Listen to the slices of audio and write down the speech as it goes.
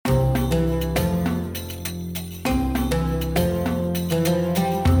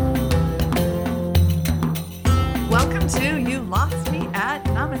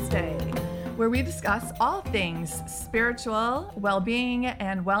where we discuss all things spiritual, well-being,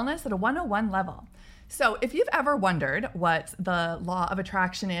 and wellness at a 101 level. So if you've ever wondered what the law of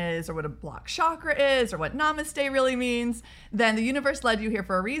attraction is, or what a block chakra is, or what namaste really means, then the universe led you here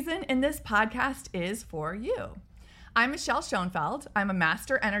for a reason, and this podcast is for you. I'm Michelle Schoenfeld. I'm a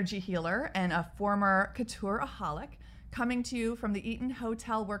master energy healer and a former couture-aholic, coming to you from the Eaton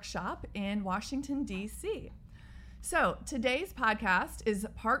Hotel Workshop in Washington, D.C. So today's podcast is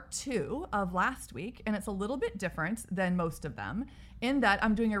part 2 of last week, and it's a little bit different than most of them in that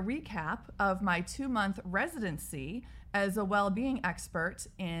I'm doing a recap of my 2-month residency as a well-being expert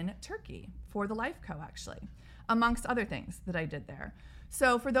in Turkey for the Life Co, actually, amongst other things that I did there.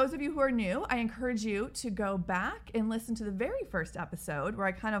 So for those of you who are new, I encourage you to go back and listen to the very first episode where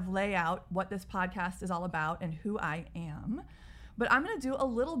I kind of lay out what this podcast is all about and who I am. But I'm going to do a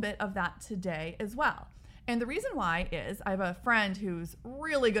little bit of that today as well. And the reason why is I have a friend who's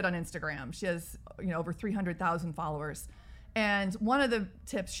really good on Instagram. She has, over 300,000 followers. And one of the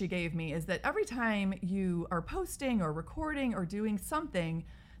tips she gave me is that every time you are posting or recording or doing something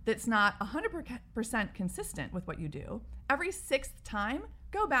that's not 100% consistent with what you do, every 6th time,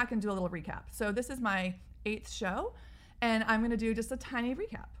 go back and do a little recap. So this is my 8th show, and I'm going to do just a tiny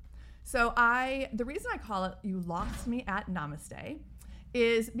recap. So the reason I call it You Lost Me at Namaste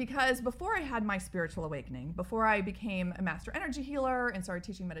is because before I had my spiritual awakening, before I became a master energy healer and started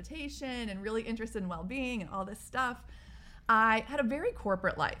teaching meditation and really interested in well-being and all this stuff, I had a very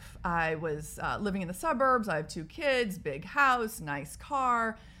corporate life. I was living in the suburbs. I have 2 kids, big house, nice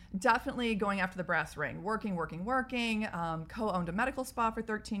car, definitely going after the brass ring, working, co-owned a medical spa for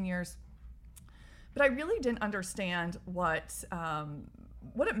 13 years. But I really didn't understand what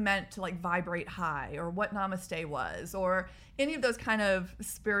it meant to vibrate high, or what namaste was, or any of those kind of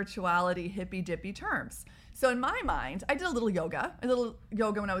spirituality hippy dippy terms. So in my mind, I did a little yoga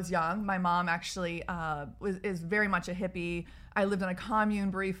when I was young. My mom actually is very much a hippie. I lived in a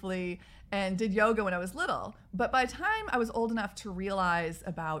commune briefly and did yoga when I was little. But by the time I was old enough to realize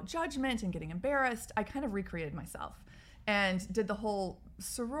about judgment and getting embarrassed, I kind of recreated myself and did the whole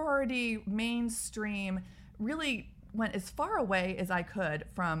sorority mainstream, really went as far away as I could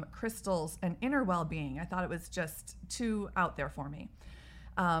from crystals and inner well-being. I thought it was just too out there for me.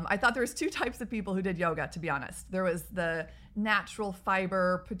 I thought there was 2 types of people who did yoga, to be honest. There was the natural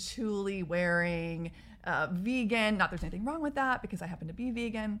fiber, patchouli wearing, vegan. Not there's anything wrong with that because I happen to be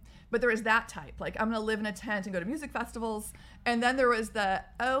vegan, but there was that type. I'm going to live in a tent and go to music festivals. And then there was the,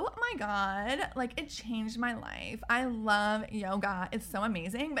 oh my God, it changed my life. I love yoga. It's so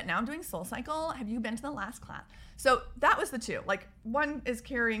amazing. But now I'm doing SoulCycle. Have you been to the last class? So that was the 2. One is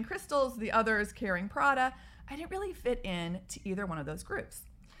carrying crystals, the other is carrying Prada. I didn't really fit in to either one of those groups.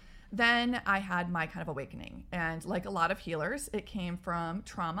 Then I had my kind of awakening. And like a lot of healers, it came from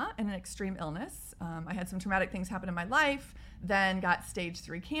trauma and an extreme illness. I had some traumatic things happen in my life, then got stage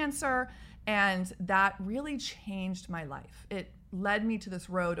 3 cancer, and that really changed my life. It led me to this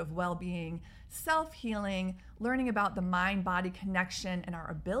road of well-being, self-healing, learning about the mind-body connection and our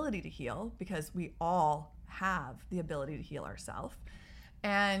ability to heal, because we all have the ability to heal ourselves.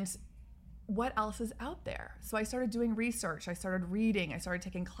 And what else is out there? So I started doing research, I started reading, I started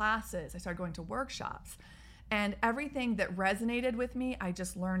taking classes, I started going to workshops, and everything that resonated with me, I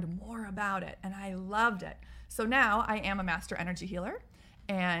just learned more about it, and I loved it. So now I am a master energy healer,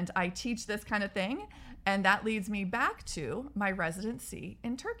 and I teach this kind of thing, and that leads me back to my residency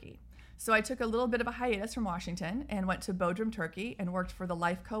in Turkey. So I took a little bit of a hiatus from Washington and went to Bodrum, Turkey, and worked for the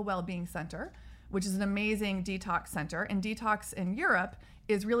Life Co Wellbeing Center, which is an amazing detox center. And detox in Europe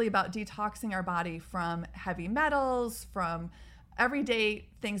is really about detoxing our body from heavy metals, from everyday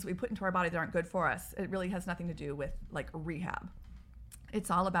things we put into our body that aren't good for us. It really has nothing to do with rehab. It's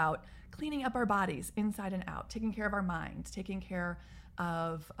all about cleaning up our bodies inside and out, taking care of our mind, taking care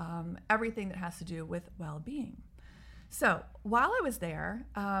of everything that has to do with well-being. So while I was there,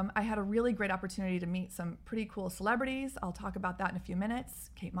 I had a really great opportunity to meet some pretty cool celebrities. I'll talk about that in a few minutes.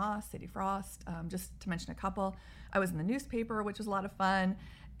 Kate Moss, Sadie Frost, just to mention a couple. I was in the newspaper, which was a lot of fun,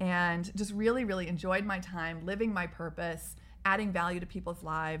 and just really, really enjoyed my time living my purpose, adding value to people's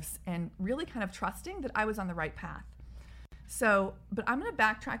lives, and really kind of trusting that I was on the right path. So, but I'm going to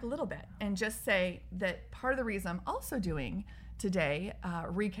backtrack a little bit and just say that part of the reason I'm also doing today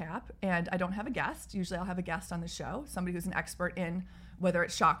recap, and I don't have a guest. Usually I'll have a guest on the show, somebody who's an expert in whether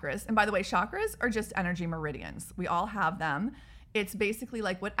it's chakras. And by the way, chakras are just energy meridians. We all have them. It's basically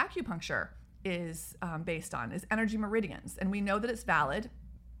like what acupuncture is based on, is energy meridians. And we know that it's valid.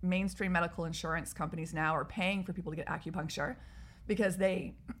 Mainstream medical insurance companies now are paying for people to get acupuncture because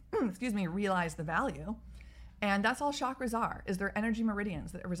they, realize the value. And that's all chakras are, is they're energy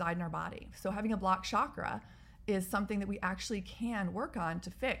meridians that reside in our body. So having a blocked chakra is something that we actually can work on to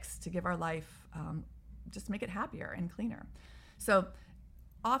fix, to give our life, just make it happier and cleaner. So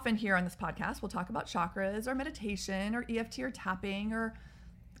often here on this podcast, we'll talk about chakras or meditation or EFT or tapping or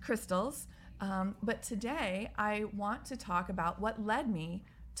crystals. But today I want to talk about what led me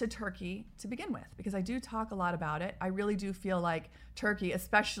to Turkey to begin with, because I do talk a lot about it. I really do feel like Turkey,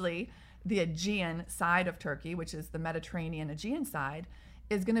 especially the Aegean side of Turkey, which is the Mediterranean Aegean side,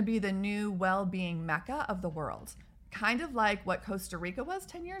 is going to be the new well-being mecca of the world. Kind of like what Costa Rica was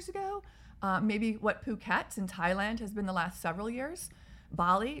 10 years ago, maybe what Phuket in Thailand has been the last several years.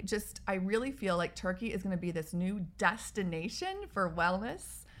 Bali, I really feel like Turkey is going to be this new destination for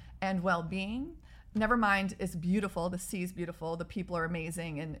wellness and well-being. Never mind, it's beautiful, the sea is beautiful, the people are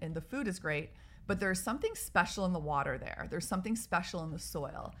amazing, and the food is great, but there's something special in the water there. There's something special in the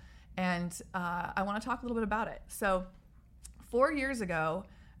soil. And I want to talk a little bit about it. So 4 years ago,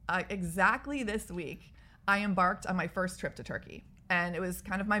 exactly this week, I embarked on my first trip to Turkey. And it was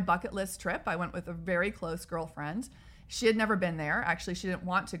kind of my bucket list trip. I went with a very close girlfriend. She had never been there. Actually, she didn't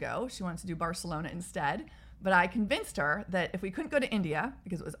want to go. She wanted to do Barcelona instead. But I convinced her that if we couldn't go to India,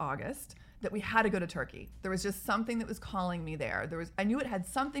 because it was August, that we had to go to Turkey. There was just something that was calling me there. I knew it had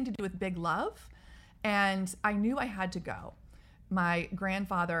something to do with big love, and I knew I had to go. My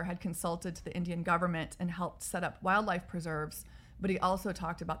grandfather had consulted to the Indian government and helped set up wildlife preserves, but he also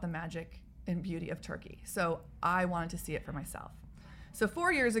talked about the magic and beauty of Turkey. So I wanted to see it for myself. So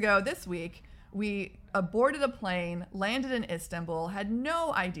 4 years ago this week, we boarded a plane, landed in Istanbul, had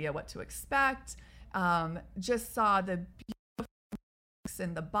no idea what to expect, just saw the beautiful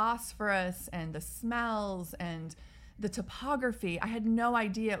and the Bosphorus and the smells and the topography. I had no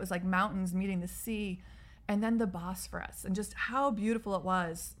idea it was like mountains meeting the sea. And then the Bosphorus, and just how beautiful it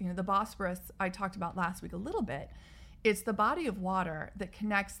was. You know, the Bosphorus I talked about last week a little bit. It's the body of water that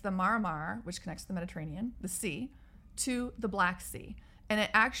connects the Marmara, which connects the Mediterranean, the sea, to the Black Sea. And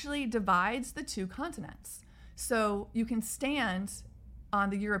it actually divides the two continents. So you can stand on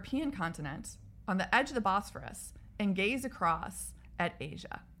the European continent, on the edge of the Bosphorus, and gaze across at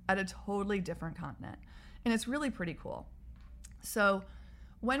Asia, at a totally different continent. And it's really pretty cool. So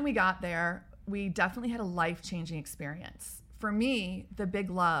when we got there, we definitely had a life-changing experience. For me, the big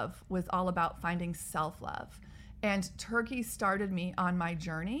love was all about finding self-love. And Turkey started me on my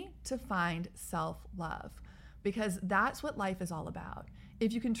journey to find self-love, because that's what life is all about.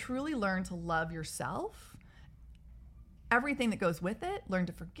 If you can truly learn to love yourself, everything that goes with it, learn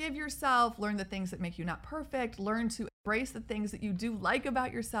to forgive yourself, learn the things that make you not perfect, learn to embrace the things that you do like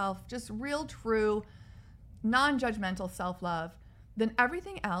about yourself, just real, true, non-judgmental self-love, then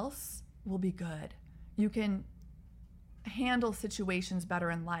everything else will be good. You can handle situations better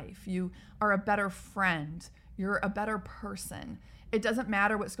in life. You are a better friend. You're a better person. It doesn't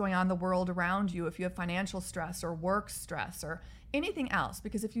matter what's going on in the world around you, if you have financial stress or work stress or anything else,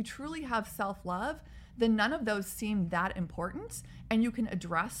 because if you truly have self-love, then none of those seem that important, and you can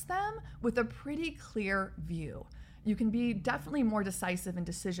address them with a pretty clear view. You can be definitely more decisive in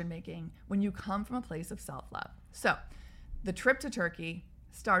decision-making when you come from a place of self-love. So the trip to Turkey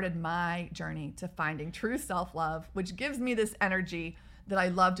started my journey to finding true self-love, which gives me this energy that I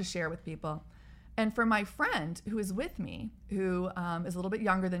love to share with people. And for my friend who is with me, who is a little bit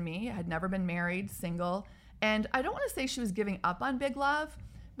younger than me, had never been married, single, and I don't want to say she was giving up on big love,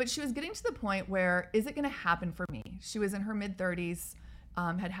 but she was getting to the point where, is it going to happen for me? She was in her mid-30s,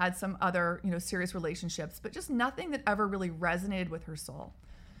 had some other, serious relationships, but just nothing that ever really resonated with her soul.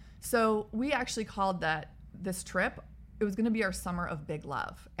 So we actually called this trip, it was going to be our summer of big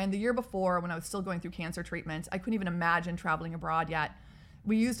love. And the year before, when I was still going through cancer treatment, I couldn't even imagine traveling abroad yet.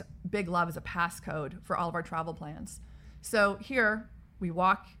 We used big love as a passcode for all of our travel plans. So here we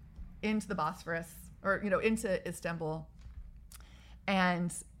walk into the Bosphorus, or into Istanbul,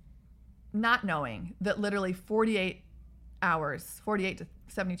 and not knowing that literally 48 to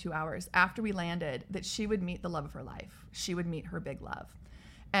 72 hours after we landed, that she would meet the love of her life. She would meet her big love.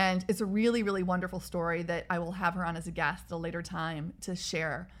 And it's a really, really wonderful story that I will have her on as a guest at a later time to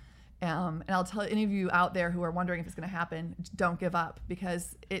share. And I'll tell any of you out there who are wondering if it's going to happen, don't give up,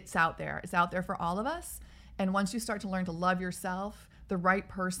 because it's out there. It's out there for all of us. And once you start to learn to love yourself, the right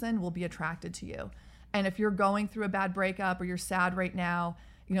person will be attracted to you. And if you're going through a bad breakup or you're sad right now,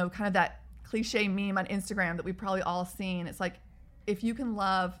 kind of that cliche meme on Instagram that we've probably all seen, it's like, if you can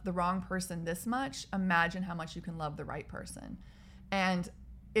love the wrong person this much, imagine how much you can love the right person. And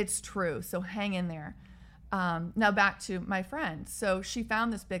it's true. So hang in there. Now back to my friend. So she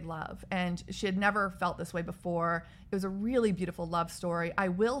found this big love, and she had never felt this way before. It was a really beautiful love story. I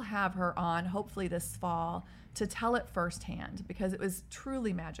will have her on hopefully this fall to tell it firsthand because it was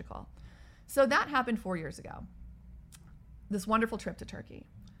truly magical. So that happened 4 years ago, this wonderful trip to Turkey.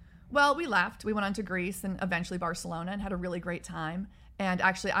 Well, we left. We went on to Greece and eventually Barcelona and had a really great time. And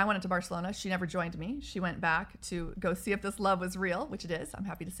actually, I went to Barcelona. She never joined me. She went back to go see if this love was real, which it is. I'm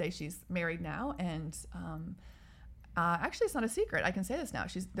happy to say she's married now. And actually, it's not a secret. I can say this now.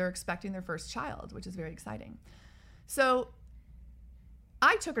 They're expecting their first child, which is very exciting. So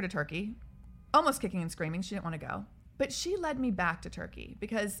I took her to Turkey, almost kicking and screaming. She didn't want to go. But she led me back to Turkey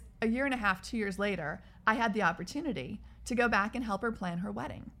because a year and a half, 2 years later, I had the opportunity to go back and help her plan her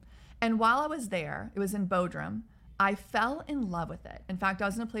wedding. And while I was there, it was in Bodrum, I fell in love with it. In fact, I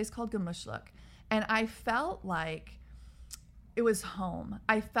was in a place called Gümüşlük, and I felt like it was home.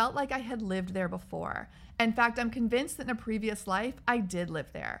 I felt like I had lived there before. In fact, I'm convinced that in a previous life, I did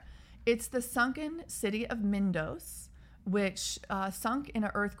live there. It's the sunken city of Mindos, which sunk in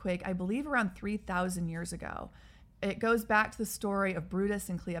an earthquake, I believe around 3,000 years ago. It goes back to the story of Brutus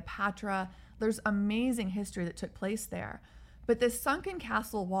and Cleopatra. There's amazing history that took place there. But this sunken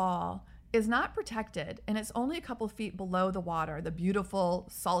castle wall is not protected, and it's only a couple feet below the water, the beautiful,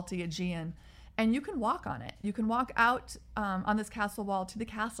 salty Aegean, and you can walk on it. You can walk out on this castle wall to the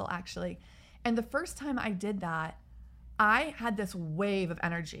castle, actually. And the first time I did that, I had this wave of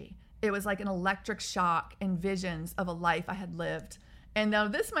energy. It was like an electric shock and visions of a life I had lived. And now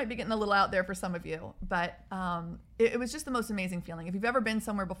this might be getting a little out there for some of you, but it was just the most amazing feeling. If you've ever been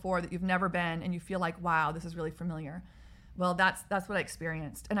somewhere before that you've never been and you feel like, wow, this is really familiar, well, that's what I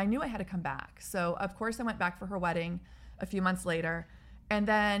experienced. And I knew I had to come back. So of course I went back for her wedding a few months later. And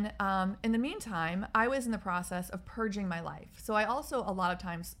then in the meantime, I was in the process of purging my life. So I also a lot of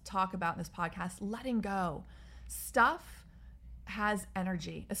times talk about in this podcast, letting go. Stuff has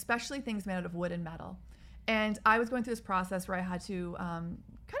energy, especially things made out of wood and metal. And I was going through this process where I had to kind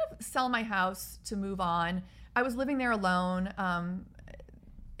of sell my house to move on. I was living there alone.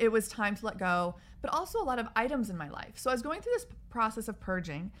 It was time to let go, but also a lot of items in my life. So I was going through this process of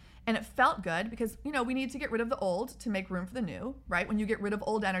purging, and it felt good because, you know, we need to get rid of the old to make room for the new, right? When you get rid of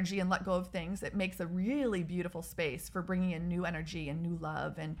old energy and let go of things, it makes a really beautiful space for bringing in new energy and new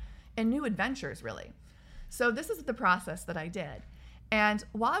love and new adventures, really. So this is the process that I did. And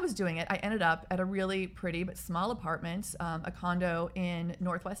while I was doing it, I ended up at a really pretty but small apartment, a condo in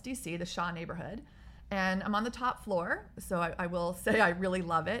Northwest DC, the Shaw neighborhood. And I'm on the top floor, so I will say I really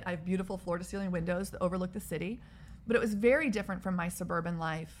love it. I have beautiful floor-to-ceiling windows that overlook the city. But it was very different from my suburban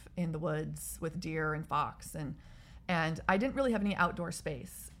life in the woods with deer and fox. And I didn't really have any outdoor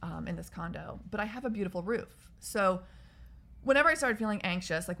space in this condo, but I have a beautiful roof. So whenever I started feeling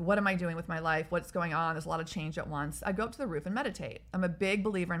anxious, like what am I doing with my life? What's going on? There's a lot of change at once. I go up to the roof and meditate. I'm a big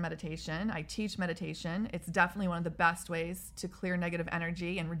believer in meditation. I teach meditation. It's definitely one of the best ways to clear negative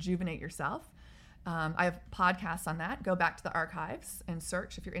energy and rejuvenate yourself. I have podcasts on that. Go back to the archives and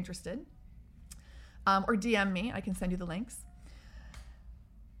search if you're interested. Or DM me. I can send you the links.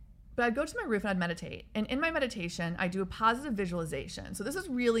 But I'd go to my roof and I'd meditate. And in my meditation, I do a positive visualization. So this is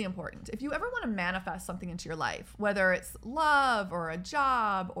really important. If you ever want to manifest something into your life, whether it's love or a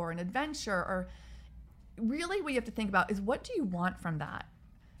job or an adventure, or really what you have to think about is, what do you want from that?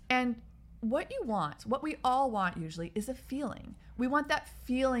 And what you want, what we all want usually, is a feeling. We want that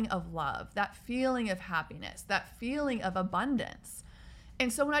feeling of love, that feeling of happiness, that feeling of abundance.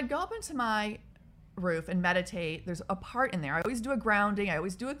 And so when I'd go up into my roof and meditate, there's a part in there. I always do a grounding. I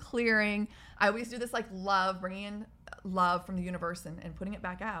always do a clearing. I always do this like love, bringing in love from the universe and putting it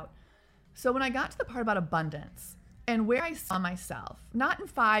back out. So when I got to the part about abundance and where I saw myself, not in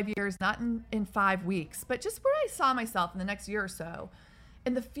 5 years, not in 5 weeks, but just where I saw myself in the next year or so,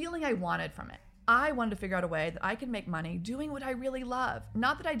 and the feeling I wanted from it. I wanted to figure out a way that I could make money doing what I really love.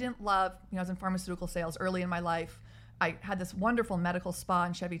 Not that I didn't love, I was in pharmaceutical sales early in my life. I had this wonderful medical spa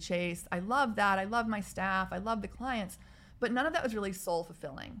in Chevy Chase. I love that. I love my staff. I love the clients. But none of that was really soul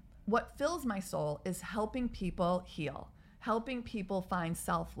fulfilling. What fills my soul is helping people heal, helping people find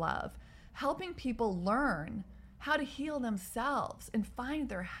self-love, helping people learn how to heal themselves and find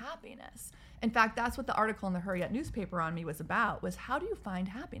their happiness. In fact, that's what the article in the Hurriyet newspaper on me was about, was how do you find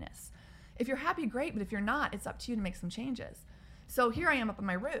happiness? If you're happy, great, but if you're not, it's up to you to make some changes. So here I am up on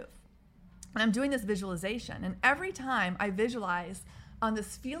my roof. And I'm doing this visualization. And every time I visualize on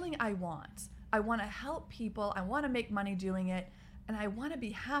this feeling I want to help people, I want to make money doing it, and I want to be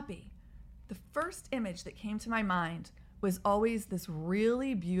happy. The first image that came to my mind was always this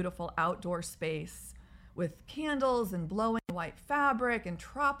really beautiful outdoor space with candles and blowing white fabric and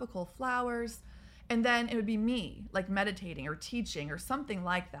tropical flowers. And then it would be me, like meditating or teaching or something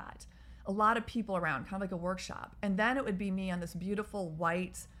like that. A lot of people around, kind of like a workshop. And then it would be me on this beautiful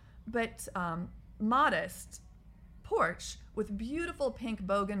white, but modest porch with beautiful pink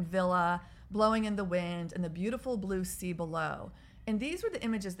bougainvillea blowing in the wind and the beautiful blue sea below. And these were the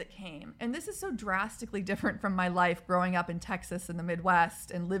images that came. And this is so drastically different from my life growing up in Texas in the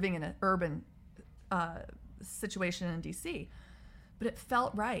Midwest and living in an urban situation in DC. But it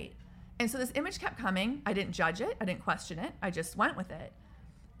felt right. And so this image kept coming. I didn't judge it. I didn't question it. I just went with it.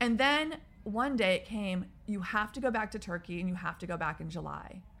 And then one day it came, you have to go back to Turkey and you have to go back in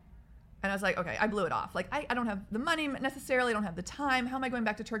July. And I was like, okay, I blew it off. Like, I don't have the money necessarily. I don't have the time. How am I going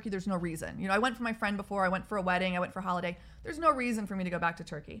back to Turkey? There's no reason. You know, I went for my friend before. I went for a wedding. I went for a holiday. There's no reason for me to go back to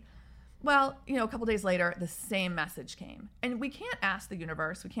Turkey. Well, you know, a couple days later, the same message came. And we can't ask the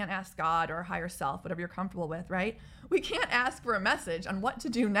universe. We can't ask God or a higher self, whatever you're comfortable with, right? We can't ask for a message on what to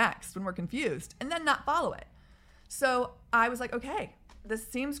do next when we're confused and then not follow it. So I was like, okay, this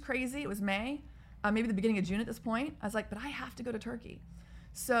seems crazy. It was May, maybe the beginning of June at this point. I was like, but I have to go to Turkey.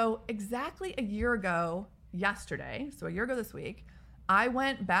 So exactly a year ago yesterday, so a year ago this week, I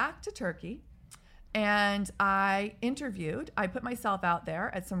went back to Turkey and I interviewed. I put myself out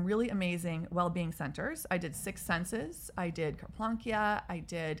there at some really amazing well-being centers. I did 6 Senses. I did Karplankia. I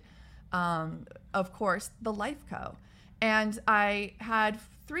did, of course, the Life Co. And I had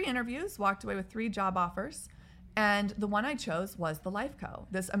 3 interviews, walked away with 3 job offers. And the one I chose was the Life Co.,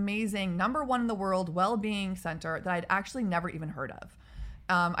 this amazing #1 in the world well-being center that I'd actually never even heard of.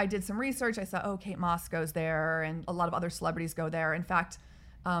 I did some research. I saw, oh, Kate Moss goes there, and a lot of other celebrities go there. In fact,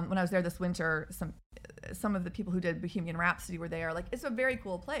 when I was there this winter, some of the people who did Bohemian Rhapsody were there. Like, it's a very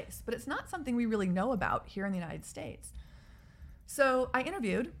cool place, but it's not something we really know about here in the United States. So I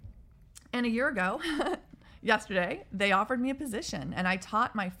interviewed, and a year ago, yesterday, they offered me a position, and I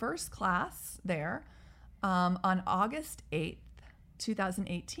taught my first class there on August 8th,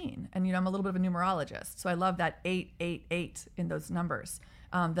 2018. And, you know, I'm a little bit of a numerologist, so I love that 888 in those numbers,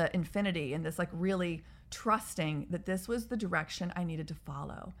 the infinity, and this like really trusting that this was the direction I needed to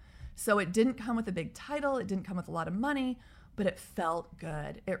follow. So it didn't come with a big title. It didn't come with a lot of money, but it felt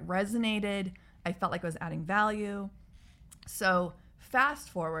good. It resonated. I felt like I was adding value. So fast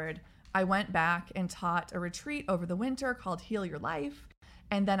forward, I went back and taught a retreat over the winter called Heal Your Life.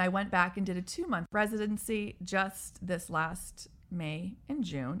 And then I went back and did a 2-month residency just this last May and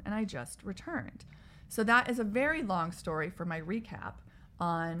June, and I just returned. So that is a very long story for my recap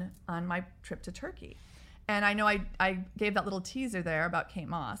on my trip to Turkey. And I know I gave that little teaser there about Kate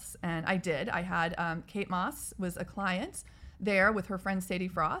Moss, and I did. I had Kate Moss was a client there with her friend Sadie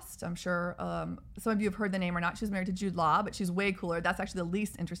Frost. I'm sure some of you have heard the name or not. She was married to Jude Law, but she's way cooler. That's actually the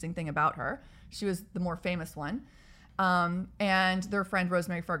least interesting thing about her. She was the more famous one. And their friend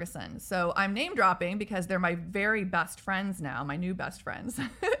Rosemary Ferguson. So I'm name dropping because they're my very best friends now, my new best friends.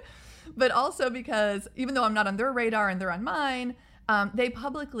 But also because even though I'm not on their radar and they're on mine, they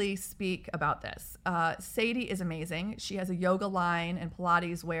publicly speak about this. Sadie is amazing. She has a yoga line and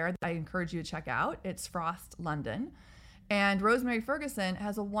Pilates wear that I encourage you to check out. It's Frost London. And Rosemary Ferguson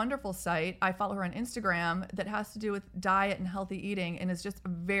has a wonderful site. I follow her on Instagram that has to do with diet and healthy eating and is just a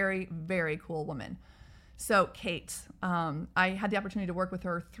very, very cool woman. So Kate, I had the opportunity to work with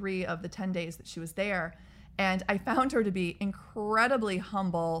her 3 of the 10 days that she was there. And I found her to be incredibly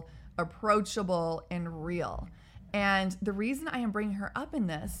humble, approachable, and real. And the reason I am bringing her up in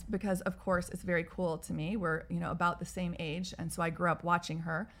this, because of course it's very cool to me. We're, you know, about the same age. And so I grew up watching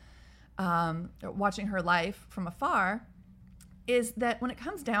her life from afar, is that when it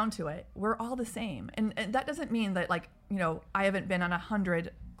comes down to it, we're all the same. And that doesn't mean that, like, you know, I haven't been on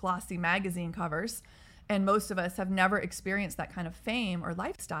 100 glossy magazine covers, and most of us have never experienced that kind of fame or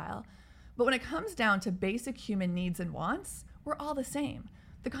lifestyle. But when it comes down to basic human needs and wants, we're all the same.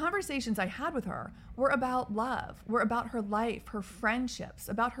 The conversations I had with her were about love, were about her life, her friendships,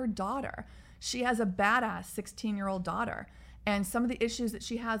 about her daughter. She has a badass 16-year-old daughter. And some of the issues that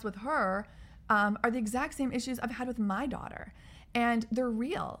she has with her are the exact same issues I've had with my daughter. And they're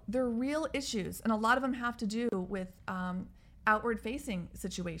real. They're real issues. And a lot of them have to do with outward-facing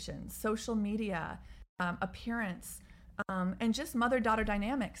situations, social media, appearance, and just mother-daughter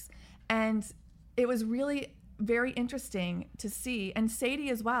dynamics. And it was really very interesting to see. And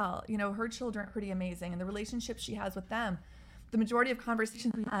Sadie as well, you know, her children are pretty amazing, and the relationship she has with them. The majority of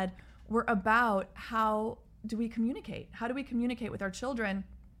conversations we had were about how do we communicate? How do we communicate with our children?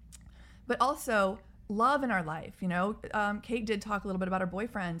 But also love in our life. You know, Kate did talk a little bit about her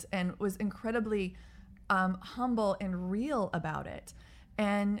boyfriend and was incredibly humble and real about it.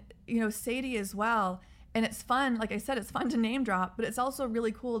 And, you know, Sadie as well. And it's fun, like I said, it's fun to name drop, but it's also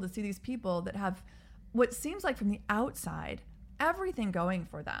really cool to see these people that have what seems like from the outside, everything going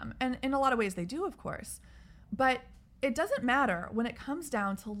for them. And in a lot of ways they do, of course. But it doesn't matter when it comes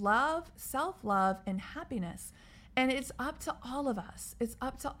down to love, self-love, and happiness. And it's up to all of us. It's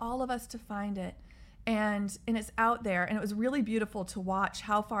up to all of us to find it. And it's out there. And it was really beautiful to watch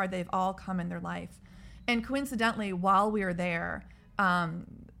how far they've all come in their life. And coincidentally, while we were there,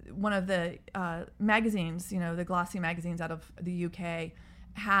 one of the magazines, the glossy magazines out of the UK,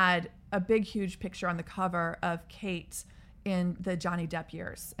 had a big, huge picture on the cover of Kate in the Johnny Depp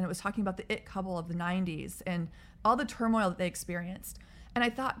years. And it was talking about the it couple of the 90s and all the turmoil that they experienced. And I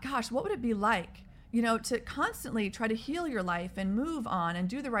thought, gosh, what would it be like, to constantly try to heal your life and move on and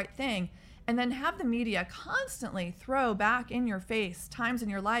do the right thing, and then have the media constantly throw back in your face times in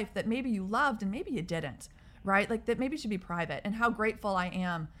your life that maybe you loved and maybe you didn't, right? Like that maybe should be private. And how grateful I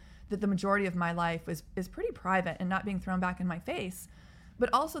am that the majority of my life is pretty private and not being thrown back in my face. But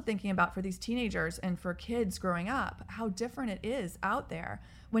also thinking about for these teenagers and for kids growing up, how different it is out there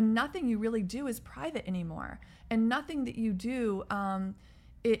when nothing you really do is private anymore. And nothing that you do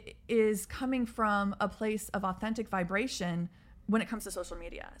it is coming from a place of authentic vibration when it comes to social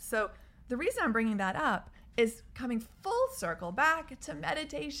media. So the reason I'm bringing that up is coming full circle back to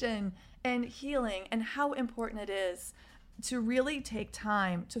meditation and healing and how important it is to really take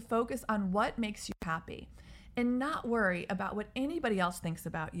time to focus on what makes you happy and not worry about what anybody else thinks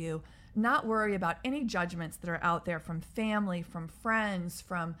about you, not worry about any judgments that are out there from family, from friends,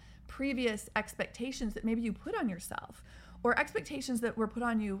 from previous expectations that maybe you put on yourself or expectations that were put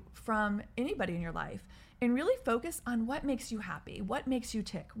on you from anybody in your life, and really focus on what makes you happy, what makes you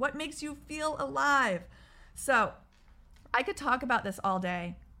tick, what makes you feel alive. So I could talk about this all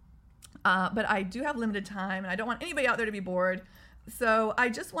day, but I do have limited time and I don't want anybody out there to be bored. So I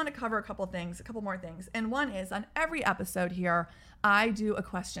just want to cover a couple more things. And one is, on every episode here, I do a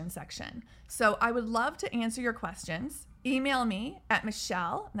question section. So I would love to answer your questions. Email me at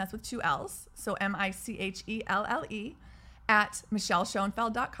Michelle, and that's with 2 L's, so Michelle at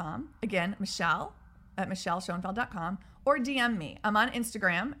michelleschoenfeld.com. Again, Michelle at michelleschoenfeld.com, or DM me. I'm on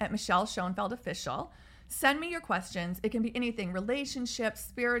Instagram at Michelle Schoenfeld Official. Send me your questions. It can be anything: relationships,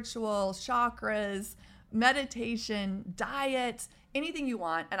 spiritual, chakras, meditation, diet, anything you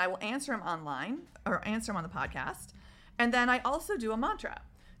want, and I will answer them online or answer them on the podcast. And then I also do a mantra.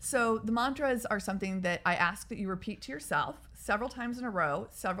 So the mantras are something that I ask that you repeat to yourself several times in a row,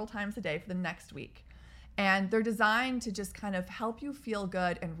 several times a day for the next week. And they're designed to just kind of help you feel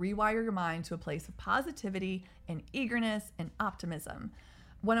good and rewire your mind to a place of positivity and eagerness and optimism.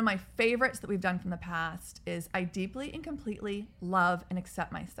 One of my favorites that we've done from the past is, I deeply and completely love and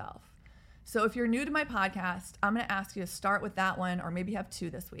accept myself. So if you're new to my podcast, I'm going to ask you to start with that one, or maybe have 2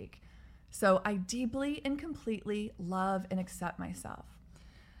 this week. So I deeply and completely love and accept myself.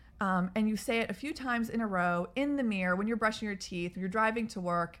 And you say it a few times in a row in the mirror, when you're brushing your teeth, when you're driving to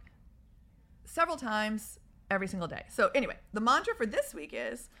work, several times every single day. So anyway, the mantra for this week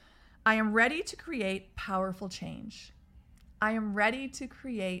is, I am ready to create powerful change. I am ready to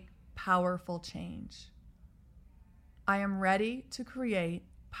create powerful change. I am ready to create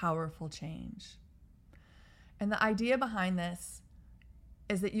powerful change. And the idea behind this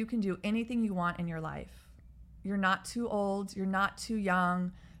is that you can do anything you want in your life. You're not too old. You're not too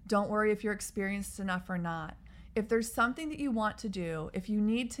young. Don't worry if you're experienced enough or not. If there's something that you want to do, if you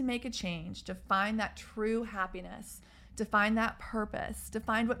need to make a change to find that true happiness, to find that purpose, to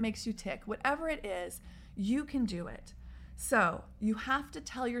find what makes you tick, whatever it is, you can do it. So you have to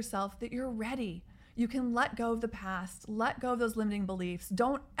tell yourself that you're ready. You can let go of the past, let go of those limiting beliefs.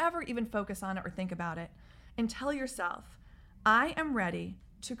 Don't ever even focus on it or think about it. And tell yourself, I am ready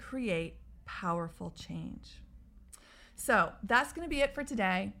to create powerful change. So that's going to be it for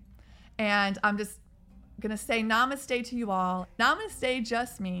today. And I'm just going to say namaste to you all. Namaste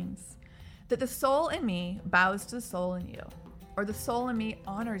just means that the soul in me bows to the soul in you, or the soul in me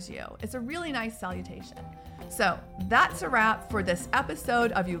honors you. It's a really nice salutation. So that's a wrap for this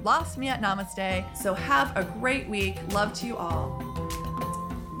episode of You Lost Me at Namaste. So have a great week. Love to you all.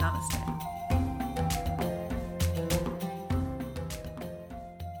 Namaste.